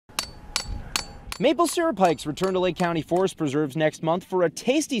Maple syrup hikes return to Lake County Forest Preserves next month for a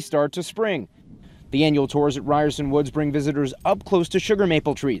tasty start to spring. The annual tours at Ryerson Woods bring visitors up close to sugar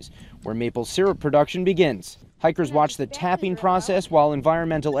maple trees, where maple syrup production begins. Hikers watch the tapping process while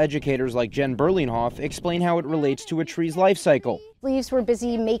environmental educators like Jen Berlinghoff explain how it relates to a tree's life cycle. Leaves were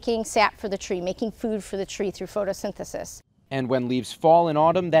busy making sap for the tree, making food for the tree through photosynthesis. And when leaves fall in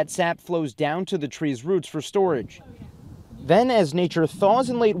autumn, that sap flows down to the tree's roots for storage. Then, as nature thaws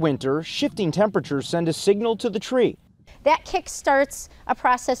in late winter, shifting temperatures send a signal to the tree. That kick starts a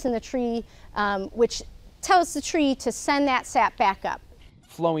process in the tree which tells the tree to send that sap back up.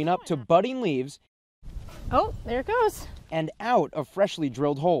 Flowing up to budding leaves. Oh, there it goes. And out of freshly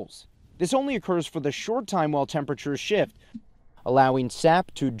drilled holes. This only occurs for the short time while temperatures shift, allowing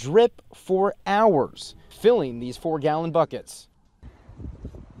sap to drip for hours, filling these 4-gallon buckets.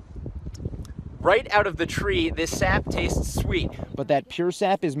 Right out of the tree, this sap tastes sweet, but that pure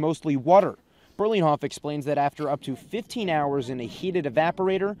sap is mostly water. Berlinghoff explains that after up to 15 hours in a heated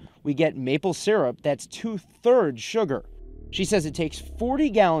evaporator, we get maple syrup that's 2/3 sugar. She says it takes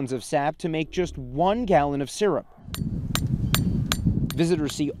 40 gallons of sap to make just 1 gallon of syrup.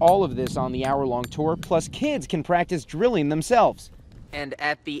 Visitors see all of this on the hour-long tour, plus kids can practice drilling themselves. And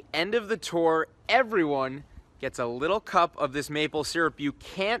at the end of the tour, everyone gets a little cup of this maple syrup. You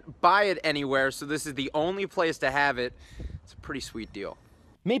can't buy it anywhere, so this is the only place to have it. It's a pretty sweet deal.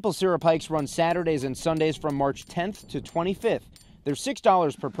 Maple syrup hikes run Saturdays and Sundays from March 10th to 25th. They're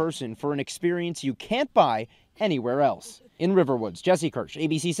 $6 per person for an experience you can't buy anywhere else. In Riverwoods, Jesse Kirsch,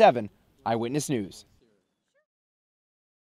 ABC 7 Eyewitness News.